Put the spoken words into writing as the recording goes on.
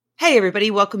Hey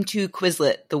everybody, welcome to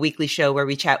Quizlet, the weekly show where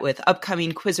we chat with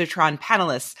upcoming Quizotron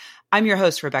panelists. I'm your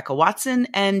host, Rebecca Watson,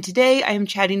 and today I am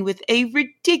chatting with a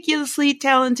ridiculously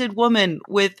talented woman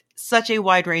with such a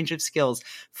wide range of skills,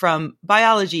 from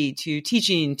biology to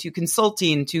teaching to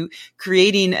consulting to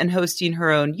creating and hosting her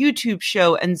own YouTube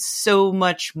show and so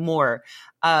much more.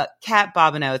 Kat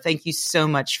Bobineau, thank you so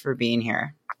much for being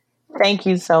here. Thank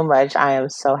you so much. I am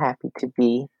so happy to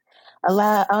be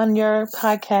on your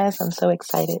podcast. I'm so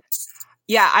excited.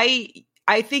 Yeah,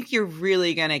 I think you're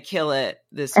really going to kill it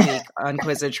this week on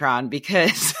Quizotron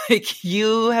because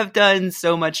you have done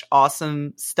so much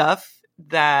awesome stuff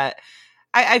that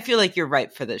I feel like you're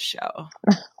right for this show.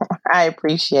 I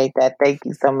appreciate that. Thank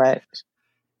you so much.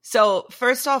 So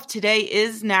first off, today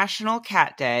is National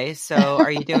Cat Day. So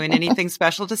are you doing anything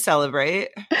special to celebrate?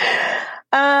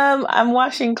 I'm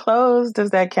washing clothes. Does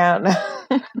that count?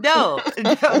 No,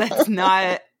 that's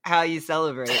not how you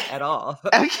celebrate at all.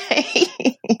 Okay.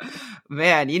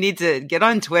 Man, you need to get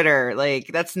on Twitter.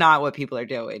 That's not what people are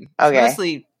doing. Okay. It's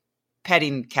mostly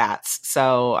petting cats.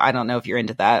 So I don't know if you're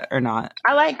into that or not.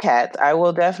 I like cats. I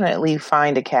will definitely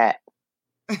find a cat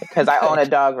because I own a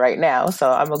dog right now.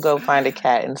 So I'm going to go find a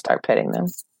cat and start petting them.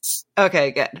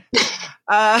 Okay, good.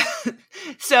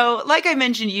 So like I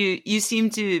mentioned, you seem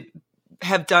to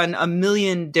have done a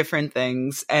million different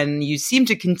things, and you seem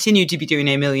to continue to be doing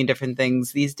a million different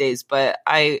things these days. But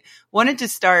I wanted to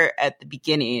start at the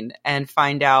beginning and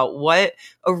find out what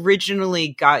originally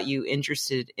got you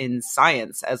interested in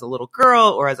science as a little girl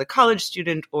or as a college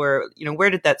student, or, where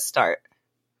did that start?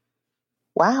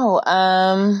 Wow.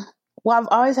 Well, I've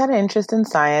always had an interest in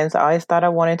science. I always thought I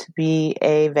wanted to be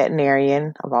a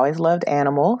veterinarian. I've always loved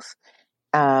animals.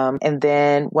 And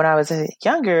then when I was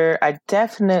younger, I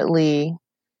definitely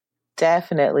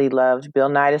loved Bill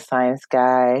Nye the Science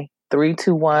Guy,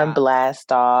 3-2-1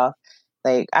 Blast Off.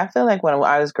 I feel like when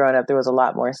I was growing up, there was a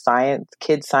lot more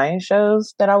kids science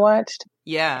shows that I watched.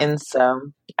 Yeah. And so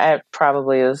that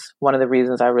probably was one of the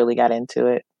reasons I really got into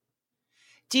it.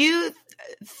 Do you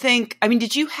think,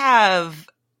 did you have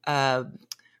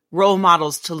role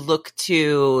models to look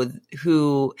to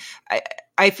who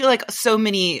I feel like so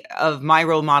many of my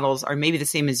role models are maybe the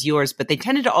same as yours, but they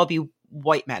tended to all be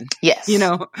white men. Yes.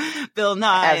 Bill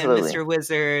Nye Absolutely. And Mr.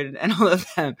 Wizard and all of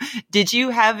them. Did you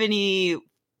have any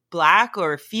Black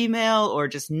or female or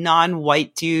just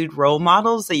non-white dude role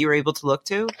models that you were able to look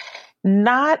to?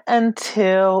 Not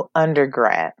until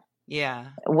undergrad. Yeah.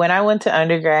 When I went to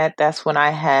undergrad, that's when I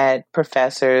had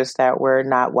professors that were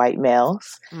not white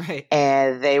males. Right.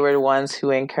 And they were the ones who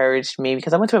encouraged me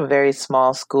because I went to a very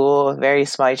small school, a very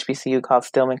small HBCU called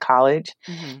Stillman College.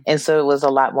 Mm-hmm. And so it was a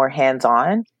lot more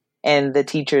hands-on, and the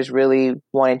teachers really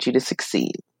wanted you to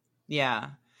succeed. Yeah.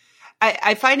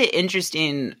 I find it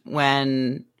interesting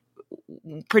when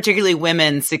particularly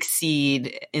women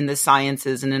succeed in the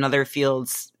sciences and in other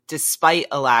fields, despite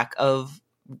a lack of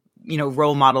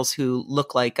role models who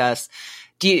look like us.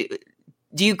 Do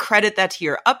you credit that to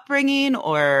your upbringing,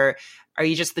 or are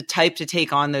you just the type to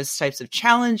take on those types of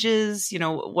challenges?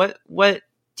 What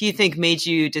do you think made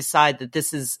you decide that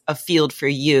this is a field for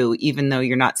you, even though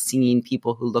you're not seeing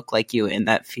people who look like you in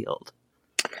that field?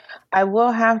 I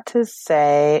will have to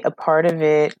say a part of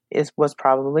it was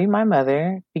probably my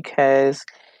mother, because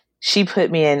she put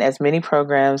me in as many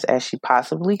programs as she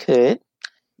possibly could.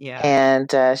 Yeah.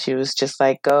 And she was just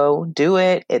like, go do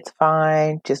it. It's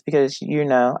fine. Just because,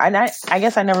 I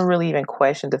guess I never really even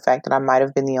questioned the fact that I might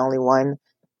have been the only one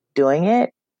doing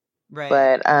it. Right.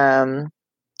 But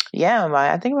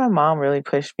I think my mom really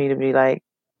pushed me to be like,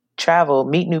 travel,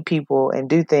 meet new people, and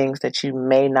do things that you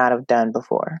may not have done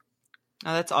before.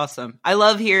 Oh, that's awesome. I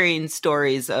love hearing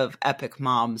stories of epic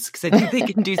moms because I think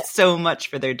they can do so much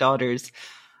for their daughters.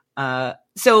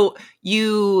 So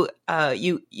you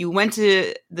went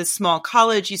to this small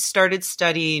college, you started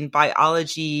studying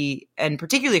biology and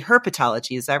particularly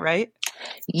herpetology. Is that right?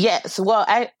 Yes. Well,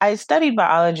 I studied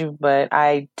biology, but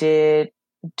I did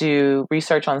do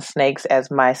research on snakes as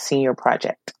my senior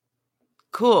project.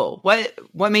 Cool.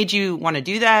 What made you want to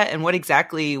do that? And what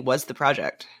exactly was the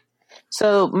project?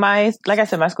 So like I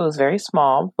said, my school is very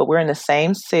small, but we're in the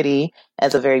same city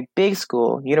as a very big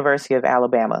school, University of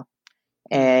Alabama.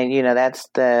 And, that's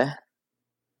the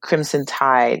Crimson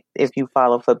Tide. If you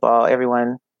follow football,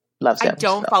 everyone loves them. I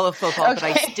don't follow football,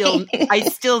 okay. But I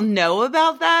still know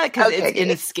about that because it's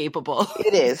inescapable.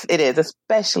 It is,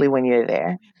 especially when you're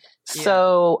there. Yeah.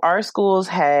 So our schools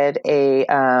had a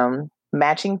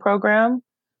matching program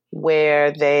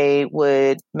where they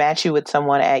would match you with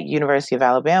someone at University of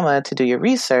Alabama to do your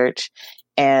research.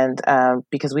 And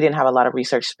because we didn't have a lot of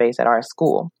research space at our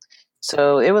school.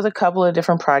 So it was a couple of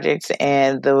different projects,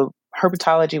 and the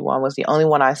herpetology one was the only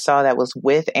one I saw that was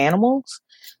with animals.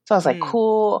 So I was like,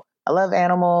 cool. I love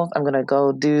animals. I'm going to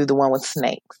go do the one with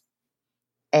snakes.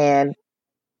 And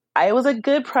it was a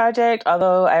good project,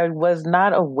 although I was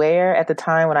not aware at the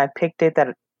time when I picked it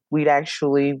that we'd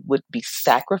actually would be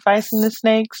sacrificing the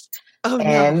snakes. Oh,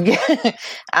 and no.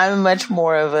 I'm much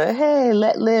more of a, hey,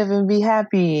 let live and be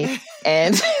happy.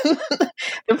 And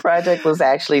the project was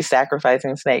actually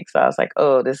sacrificing snakes. So I was like,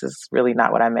 oh, this is really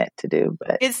not what I meant to do.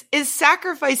 But is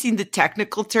sacrificing the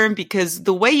technical term? Because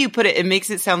the way you put it, it makes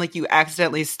it sound like you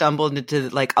accidentally stumbled into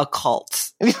like a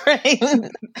cult. Right.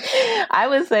 I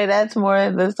would say that's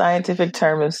more the scientific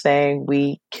term of saying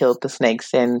we killed the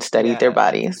snakes and studied their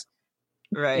bodies.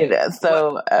 Right.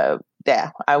 So,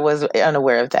 yeah, I was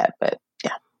unaware of that, but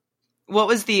yeah. What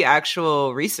was the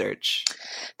actual research?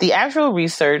 The actual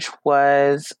research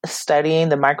was studying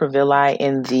the microvilli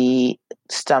in the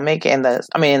stomach and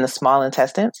in the small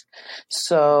intestines.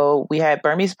 So we had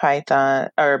Burmese pythons,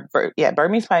 and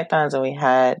we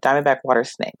had diamondback water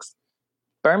snakes.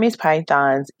 Burmese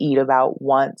pythons eat about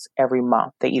once every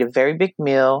month. They eat a very big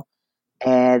meal,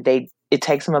 and it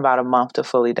takes them about a month to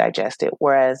fully digest it.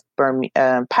 Whereas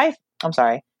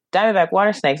diamondback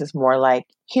water snakes is more like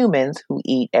humans who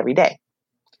eat every day.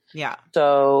 Yeah.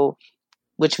 So,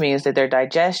 which means that their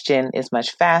digestion is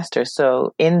much faster.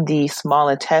 So in the small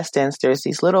intestines, there's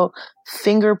these little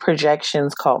finger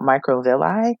projections called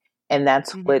microvilli, and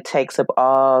that's what takes up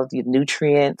all the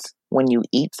nutrients when you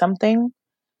eat something.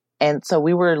 And so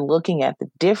we were looking at the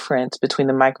difference between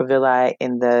the microvilli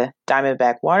in the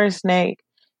diamondback water snake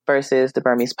versus the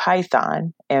Burmese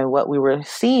python. And what we were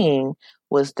seeing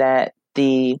was that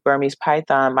the Burmese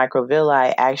python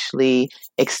microvilli actually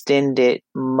extended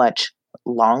much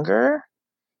longer,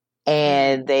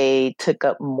 and they took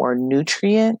up more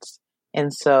nutrients.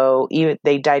 And so even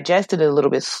they digested it a little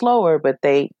bit slower, but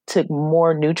they took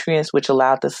more nutrients, which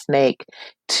allowed the snake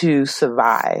to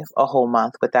survive a whole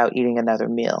month without eating another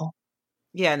meal.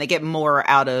 Yeah, and they get more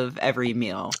out of every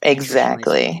meal.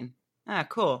 Exactly.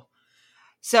 Cool.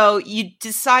 So you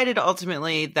decided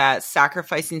ultimately that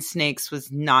sacrificing snakes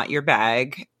was not your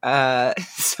bag.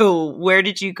 So where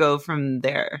did you go from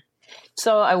there?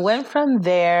 So I went from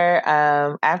there.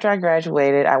 After I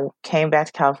graduated, I came back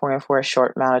to California for a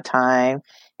short amount of time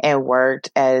and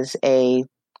worked as a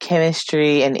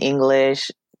chemistry and English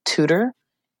tutor.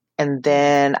 And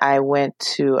then I went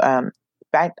to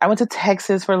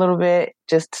Texas for a little bit.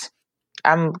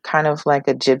 I'm kind of like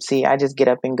a gypsy. I just get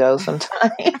up and go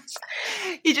sometimes.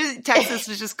 Texas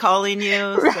was just calling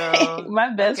you. Right. So.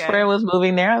 My best friend was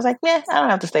moving there. I was like, I don't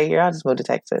have to stay here. I'll just move to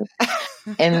Texas.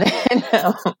 And then,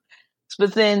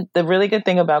 but then the really good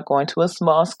thing about going to a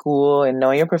small school and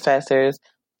knowing your professors,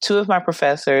 two of my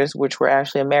professors, which were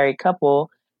actually a married couple,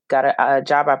 got a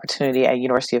job opportunity at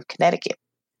University of Connecticut.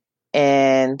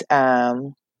 And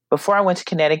before I went to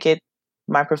Connecticut,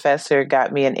 my professor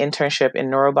got me an internship in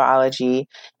neurobiology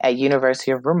at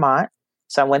University of Vermont.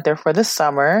 So I went there for the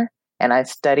summer and I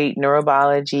studied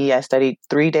neurobiology. I studied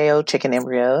 3-day-old chicken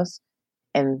embryos.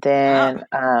 And then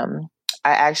I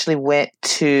actually went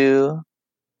to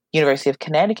University of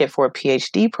Connecticut for a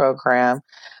PhD program,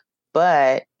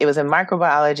 but it was in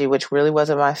microbiology, which really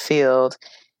wasn't my field.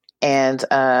 And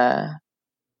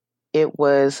it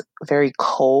was very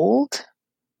cold.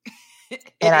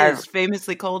 It is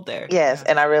famously cold there. Yes.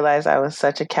 And I realized I was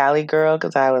such a Cali girl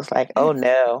because I was like, oh,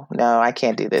 no, I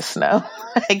can't do this snow.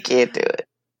 I can't do it.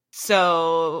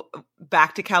 So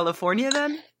back to California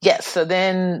then? Yes. So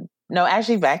then,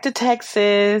 actually back to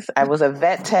Texas. I was a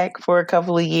vet tech for a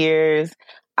couple of years.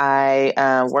 I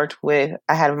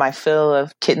had my fill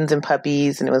of kittens and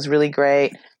puppies, and it was really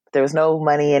great. There was no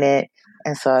money in it.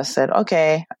 And so I said,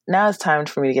 okay, now it's time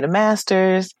for me to get a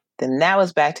master's. Then that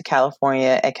was back to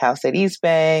California at Cal State East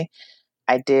Bay.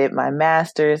 I did my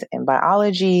master's in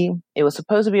biology. It was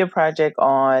supposed to be a project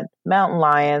on mountain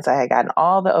lions. I had gotten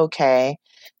all the okay.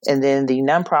 And then the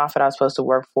nonprofit I was supposed to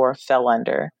work for fell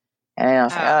under. And I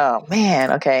was like, oh,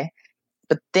 man, okay.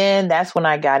 But then that's when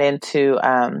I got into,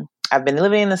 I've been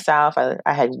living in the South.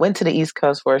 I had went to the East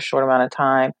Coast for a short amount of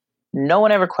time. No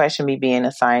one ever questioned me being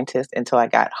a scientist until I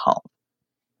got home.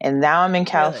 And now I'm in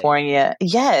California.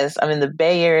 Really? Yes, I'm in the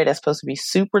Bay Area that's supposed to be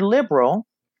super liberal.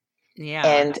 Yeah.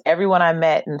 And everyone I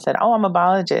met and said, oh, I'm a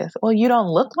biologist. Well, you don't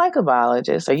look like a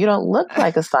biologist or you don't look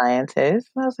like a scientist.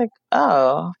 And I was like,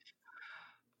 oh.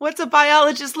 What's a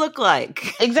biologist look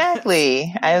like?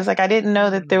 Exactly. I was like, I didn't know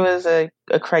that there was a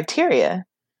criteria.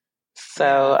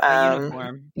 So, a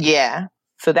uniform. Yeah.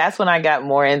 So that's when I got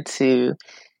more into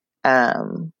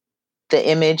the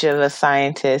image of a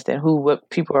scientist and what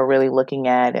people are really looking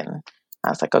at. And I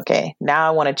was like, okay, now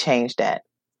I want to change that.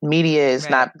 Media is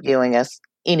Right. not doing us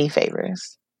any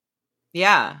favors.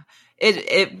 Yeah,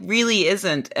 it really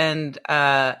isn't. And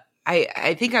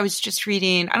I think I was just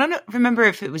reading, I don't remember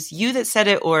if it was you that said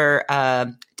it or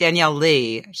Danielle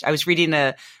Lee. I was reading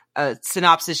a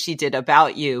synopsis she did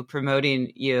about you,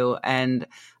 promoting you, and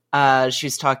she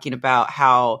was talking about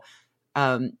how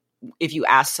if you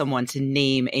ask someone to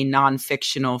name a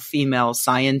non-fictional female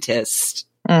scientist,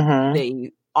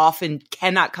 they often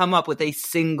cannot come up with a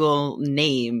single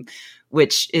name,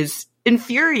 which is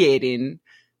infuriating.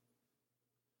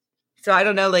 So I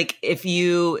don't know, like, if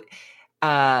you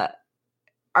do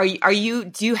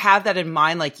you have that in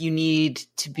mind? Like, you need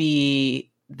to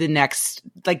be the next,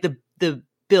 like the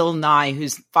Bill Nye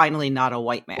who's finally not a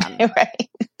white man. Right.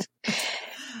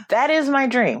 That is my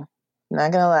dream.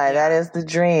 Not gonna lie, that is the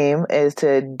dream, is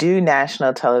to do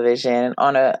national television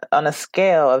on a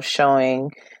scale of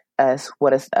showing us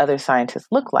what other scientists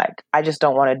look like. I just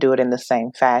don't want to do it in the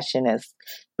same fashion as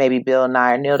maybe Bill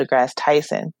Nye or Neil deGrasse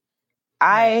Tyson.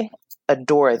 I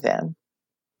adore them.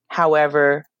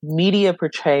 However, media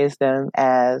portrays them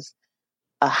as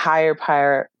a higher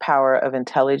power of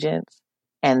intelligence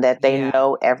and that they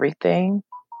know everything.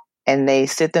 And they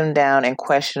sit them down and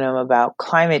question them about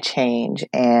climate change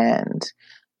and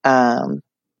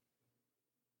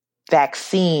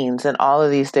vaccines and all of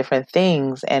these different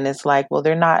things. And it's like, well,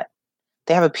 they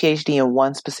have a PhD in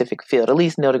one specific field. At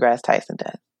least Neil deGrasse Tyson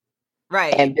does.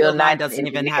 Right. And Bill Nye doesn't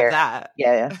even have that.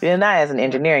 Yeah. Bill Nye has an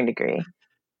engineering degree.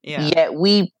 Yeah. Yet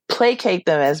we placate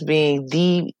them as being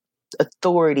the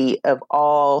authority of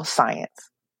all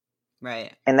science.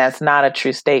 Right. And that's not a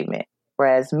true statement.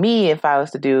 Whereas me, if I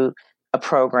was to do a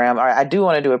program, or I do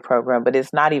want to do a program, but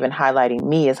it's not even highlighting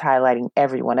me, it's highlighting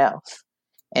everyone else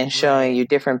and showing you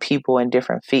different people in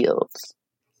different fields.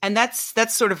 And that's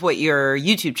sort of what your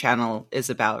YouTube channel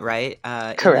is about, right?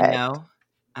 Correct.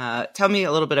 Tell me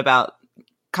a little bit about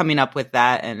coming up with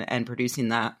that and producing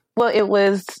that. Well, it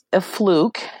was a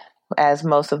fluke, as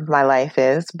most of my life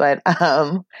is, but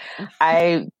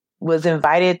I was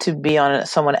invited to be on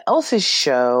someone else's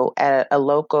show at a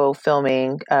local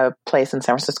filming place in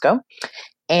San Francisco.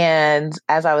 And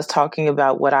as I was talking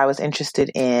about what I was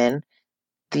interested in,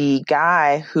 the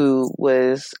guy who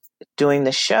was doing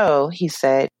the show, he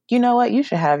said, you know what, you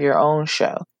should have your own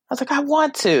show. I was like, I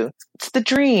want to. It's the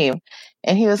dream.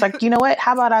 And he was like, you know what,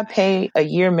 how about I pay a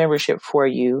year membership for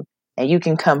you and you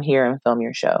can come here and film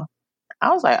your show.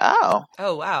 I was like, oh,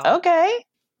 wow. Okay.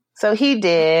 So he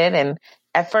did. And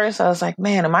at first I was like,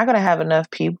 man, am I going to have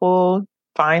enough people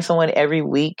find someone every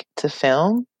week to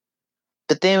film?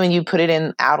 But then when you put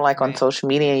it out on social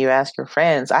media and you ask your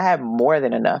friends, I have more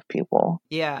than enough people.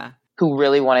 Yeah. Who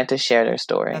really wanted to share their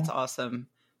story. That's awesome.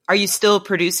 Are you still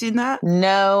producing that?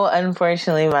 No,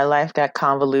 unfortunately, my life got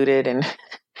convoluted and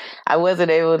I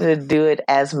wasn't able to do it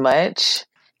as much.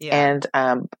 Yeah.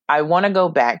 And I want to go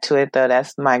back to it, though.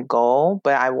 That's my goal,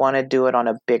 but I want to do it on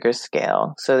a bigger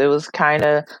scale. So it was kind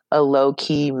of a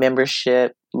low-key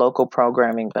membership, local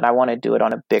programming, but I want to do it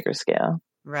on a bigger scale.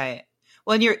 Right.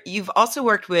 Well, and you've also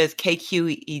worked with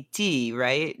KQED,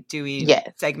 right? Doing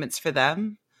segments for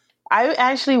them? I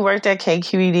actually worked at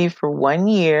KQED for 1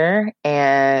 year,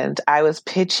 and I was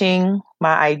pitching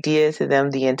my idea to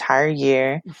them the entire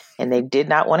year, and they did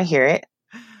not want to hear it.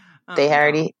 They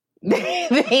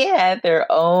had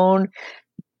their own,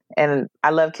 and I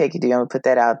love KQED. I'm going to put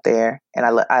that out there. And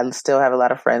I still have a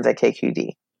lot of friends at KQED.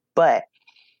 But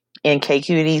in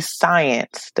KQED's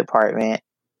science department,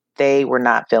 they were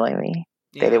not feeling me.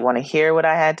 Yeah. They didn't want to hear what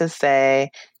I had to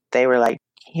say. They were like,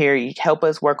 here, you help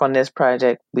us work on this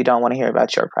project. We don't want to hear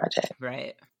about your project.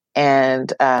 Right.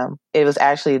 And it was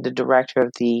actually the director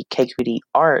of the KQED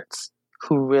Arts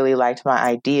who really liked my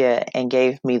idea and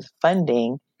gave me the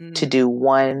funding to do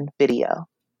one video.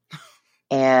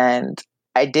 And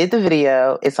I did the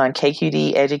video. It's on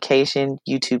KQED Education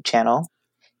YouTube channel.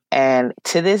 And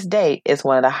to this date, it's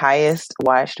one of the highest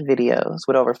watched videos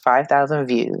with over 5,000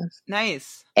 views.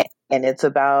 Nice. And it's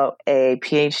about a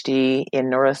PhD in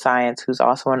neuroscience who's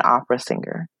also an opera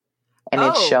singer. And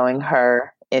it's showing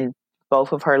her in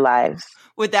both of her lives.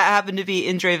 Would that happen to be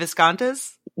Indre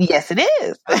Viscontas? Yes, it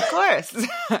is. Of course.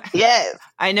 Yes.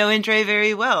 I know Indre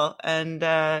very well. And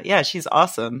she's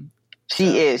awesome.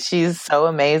 She is. She's so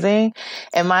amazing.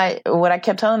 And what I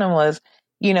kept telling them was,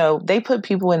 they put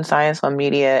people in science on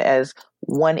media as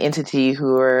one entity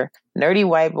who are nerdy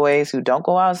white boys who don't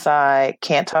go outside,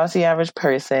 can't talk to the average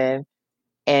person,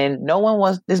 and no one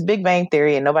wants this Big Bang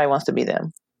Theory and nobody wants to be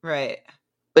them. Right.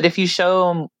 But if you show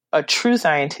them a true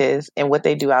scientist and what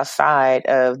they do outside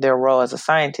of their role as a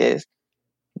scientist,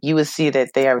 you would see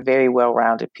that they are very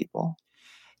well-rounded people.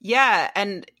 Yeah.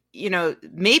 And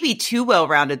maybe too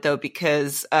well-rounded though,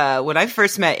 because when I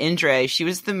first met Indre, she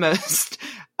was the most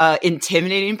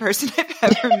intimidating person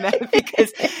I've ever met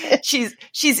because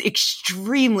she's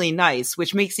extremely nice,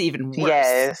 which makes it even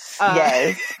worse.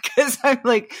 Yes. Because I'm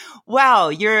like, wow,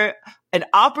 you're an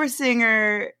opera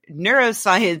singer,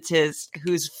 neuroscientist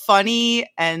who's funny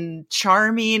and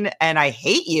charming, and I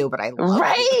hate you, but I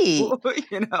love you.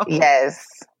 Yes,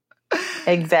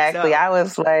 exactly. So, I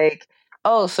was like,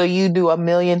 oh, so you do a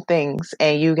million things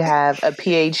and you have a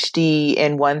PhD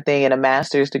in one thing and a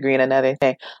master's degree in another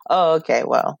thing. Oh, okay.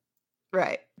 Well,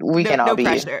 right. We can all be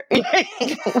pressure.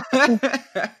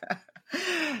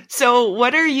 So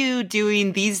what are you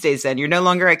doing these days then? You're no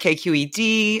longer at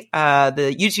KQED.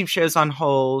 The YouTube show's on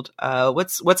hold.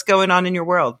 What's going on in your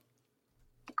world?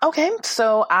 Okay.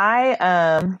 So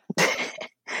I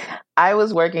I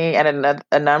was working at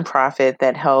a nonprofit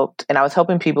that helped, and I was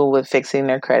helping people with fixing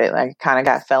their credit. Like, kind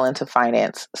of fell into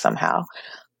finance somehow.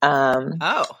 All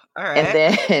right. And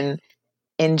then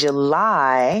in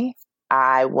July,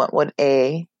 I went with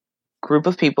a group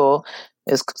of people.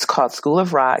 It's called School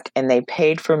of Rock, and they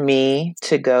paid for me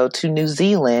to go to New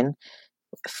Zealand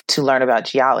to learn about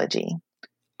geology.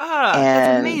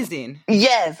 That's amazing.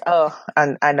 Yes. Oh,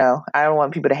 I know. I don't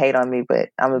want people to hate on me, but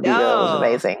I'm going to be real. It was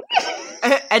amazing.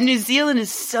 And New Zealand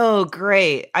is so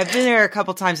great. I've been there a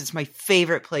couple times. It's my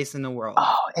favorite place in the world.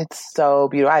 Oh, it's so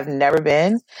beautiful. I've never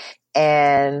been.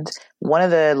 And one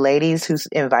of the ladies who's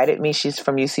invited me, she's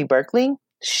from UC Berkeley.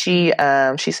 She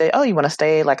said, "Oh, you want to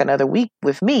stay like another week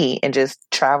with me and just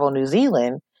travel New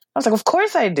Zealand?" I was like, "Of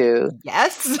course I do."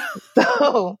 Yes.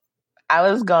 So I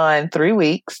was gone 3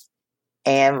 weeks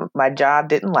and my job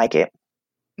didn't like it.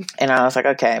 And I was like,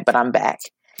 okay, but I'm back.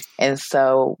 And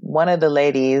so one of the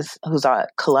ladies who's at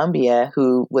Columbia,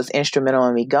 who was instrumental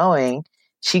in me going,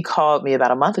 she called me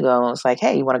about a month ago and was like,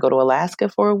 "Hey, you want to go to Alaska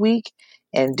for a week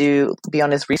and be on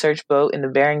this research boat in the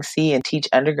Bering Sea and teach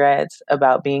undergrads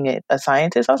about being a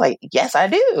scientist?" I was like, "Yes, I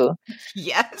do."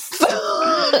 Yes.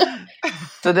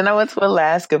 So then I went to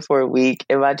Alaska for a week,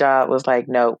 and my job was like,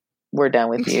 "No, we're done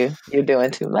with you. You're doing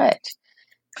too much."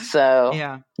 So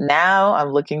now I'm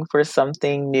looking for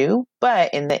something new.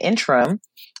 But in the interim,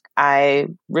 I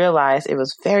realized it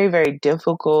was very, very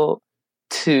difficult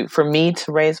for me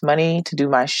to raise money to do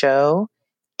my show.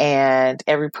 And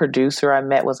every producer I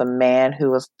met was a man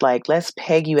who was like, "Let's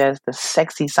peg you as the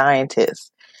sexy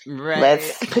scientist. Right.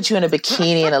 Let's put you in a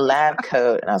bikini and a lab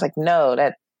coat." And I was like, no,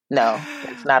 that's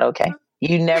not okay. I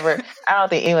don't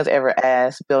think anyone's ever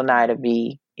asked Bill Nye to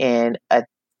be in a,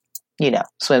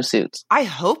 swimsuits. I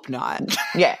hope not.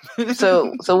 Yeah.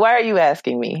 So why are you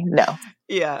asking me? No.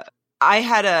 Yeah. I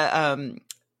had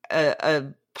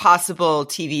a possible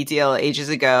TV deal ages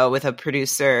ago with a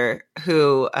producer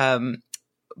who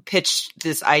pitched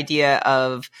this idea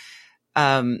of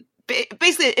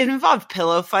basically it involved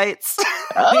pillow fights.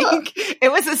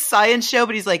 It was a science show,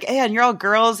 but he's like, "Hey, and you're all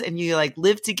girls and you like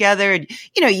live together and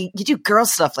you do girl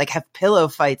stuff like have pillow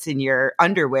fights in your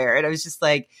underwear." And I was just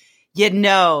like,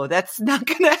 that's not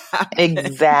gonna happen.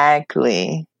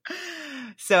 Exactly.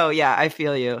 So yeah, I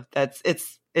feel you.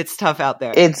 It's tough out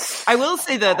there. I will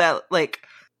say though that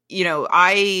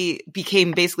I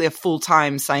became basically a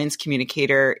full-time science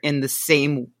communicator in the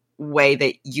same way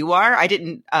that you are. I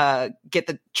didn't get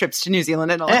the trips to New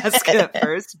Zealand and Alaska at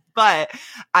first, but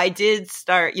I did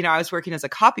start, I was working as a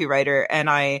copywriter and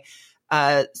I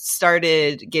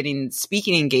started getting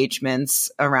speaking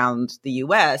engagements around the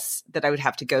US that I would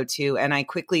have to go to. And I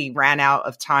quickly ran out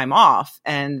of time off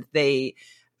and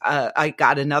I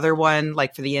got another one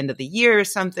like for the end of the year or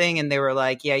something. And they were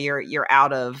like, "Yeah, you're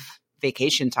out of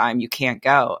vacation time. You can't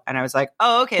go." And I was like,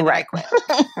 "Oh, okay." Then right. I quit.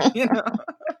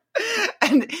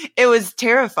 And it was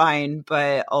terrifying,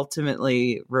 but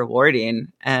ultimately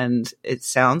rewarding. And it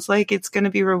sounds like it's going to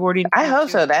be rewarding. I hope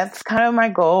so. That's kind of my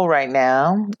goal right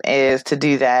now, is to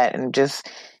do that and just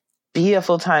be a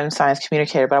full-time science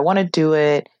communicator. But I want to do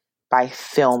it by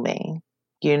filming,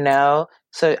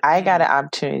 So I got an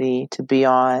opportunity to be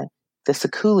on the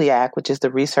Sikuliaq, which is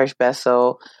the research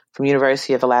vessel from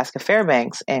University of Alaska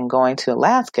Fairbanks, and going to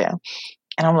Alaska.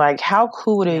 And I'm like, how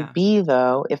cool would it be,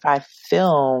 though, if I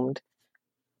filmed,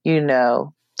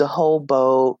 the whole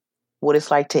boat, what it's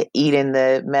like to eat in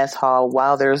the mess hall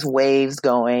while there's waves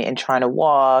going and trying to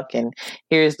walk. And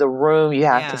here's the room you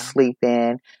have to sleep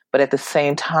in. But at the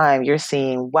same time, you're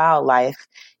seeing wildlife.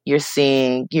 You're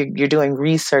doing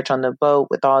research on the boat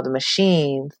with all the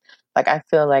machines. Like, I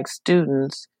feel like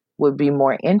students would be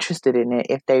more interested in it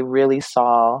if they really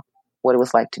saw what it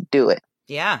was like to do it.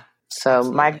 Yeah. So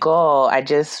absolutely. My goal, I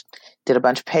just did a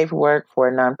bunch of paperwork for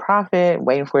a nonprofit,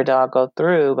 waiting for it to all go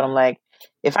through. But I'm like,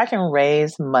 if I can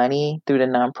raise money through the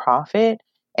nonprofit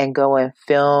and go and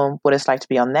film what it's like to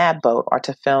be on that boat, or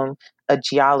to film a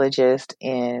geologist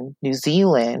in New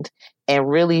Zealand and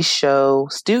really show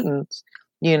students,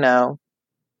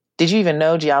 did you even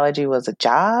know geology was a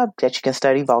job, that you can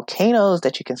study volcanoes,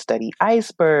 that you can study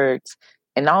icebergs,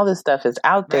 and all this stuff is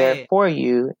out there for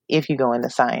you if you go into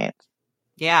science.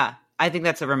 Yeah, I think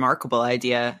that's a remarkable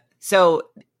idea. So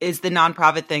is the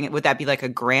nonprofit thing, would that be like a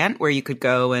grant where you could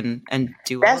go and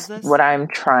do all of this? That's what I'm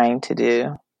trying to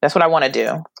do. That's what I want to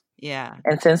do. Yeah.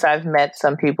 And since I've met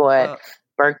some people at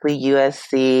Berkeley,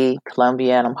 USC,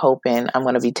 Columbia, and I'm hoping I'm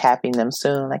going to be tapping them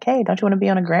soon. Like, hey, don't you want to be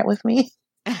on a grant with me?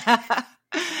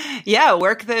 Yeah,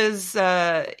 work those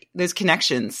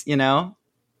connections,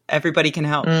 Everybody can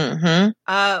help.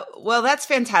 Mm-hmm. Well, that's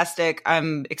fantastic.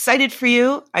 I'm excited for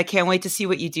you. I can't wait to see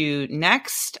what you do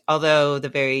next. Although the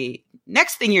very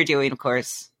next thing you're doing, of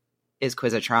course, is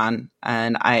Quizatron,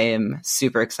 and I am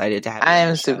super excited to have you. I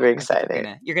am super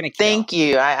excited. You're gonna kill. Thank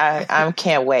you. I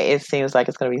can't wait. It seems like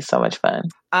it's going to be so much fun.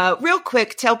 Real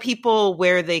quick, tell people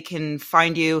where they can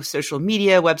find you, social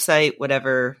media, website,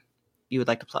 whatever you would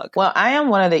like to plug. Well, I am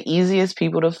one of the easiest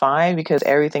people to find because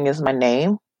everything is my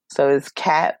name. So it's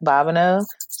Kat Bobineau,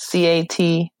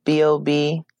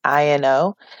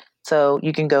 CatBobino. So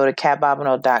you can go to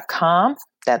katbobineau.com.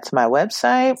 That's my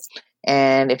website.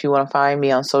 And if you want to find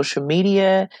me on social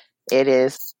media, it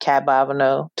is Kat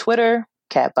Bobineau Twitter,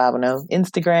 Kat Bobineau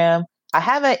Instagram. I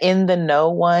have an In the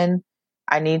Know one.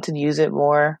 I need to use it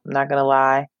more. I'm not going to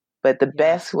lie. But the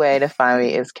best way to find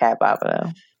me is Kat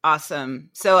Bobineau.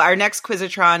 Awesome. So our next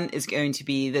Quizatron is going to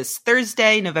be this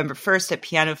Thursday, November 1st at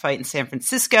Piano Fight in San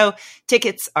Francisco.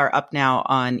 Tickets are up now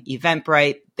on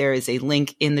Eventbrite. There is a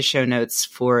link in the show notes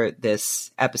for this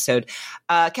episode.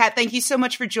 Kat, thank you so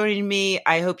much for joining me.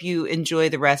 I hope you enjoy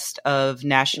the rest of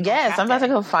National Yes, Cat I'm about Day.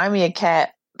 to go find me a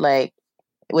cat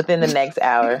within the next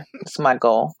hour. It's my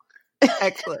goal.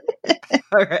 Excellent.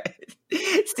 All right.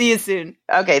 See you soon.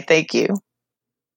 Okay, thank you.